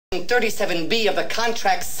37B of the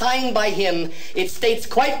contract signed by him, it states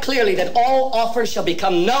quite clearly that all offers shall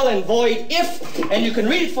become null and void if, and you can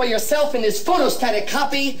read it for yourself in this photostatic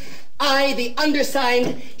copy, I, the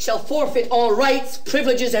undersigned, shall forfeit all rights,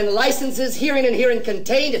 privileges, and licenses herein and herein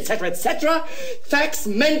contained, etc., etc., fax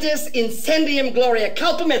mentis incendium gloria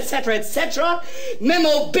culpum, etc., etc.,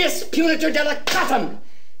 memo bis punitor delicatum.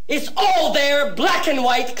 It's all there, black and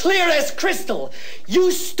white, clear as crystal.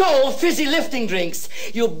 You stole fizzy lifting drinks.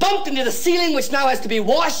 You bumped into the ceiling, which now has to be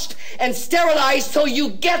washed and sterilized, so you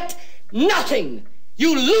get nothing.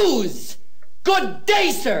 You lose. Good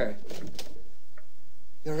day, sir.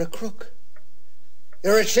 You're a crook.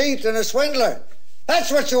 You're a cheat and a swindler.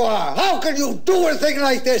 That's what you are. How can you do a thing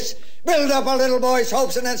like this? Build up a little boy's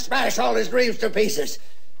hopes and then smash all his dreams to pieces.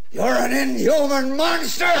 You're an inhuman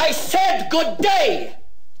monster. I said good day.